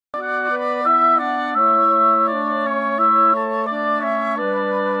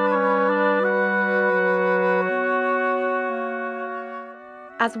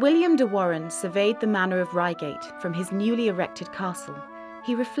As William de Warenne surveyed the manor of Reigate from his newly erected castle,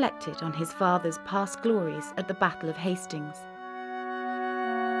 he reflected on his father's past glories at the Battle of Hastings.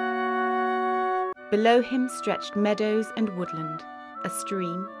 Below him stretched meadows and woodland, a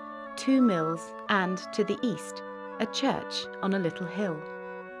stream, 2 mills, and, to the east, a church on a little hill.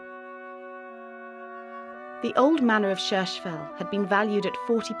 The old manor of Shirshfell had been valued at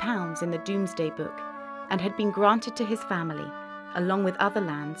 £40 in the Domesday Book and had been granted to his family, along with other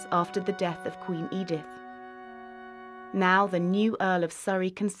lands, after the death of Queen Edith. Now the new Earl of Surrey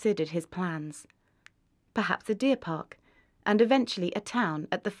considered his plans. Perhaps a deer park, and eventually a town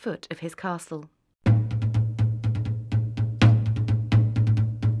at the foot of his castle.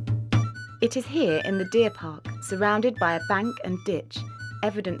 It is here in the deer park, surrounded by a bank and ditch,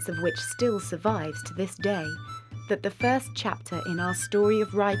 evidence of which still survives to this day, that the first chapter in our story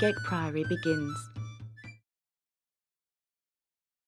of Reigate Priory begins.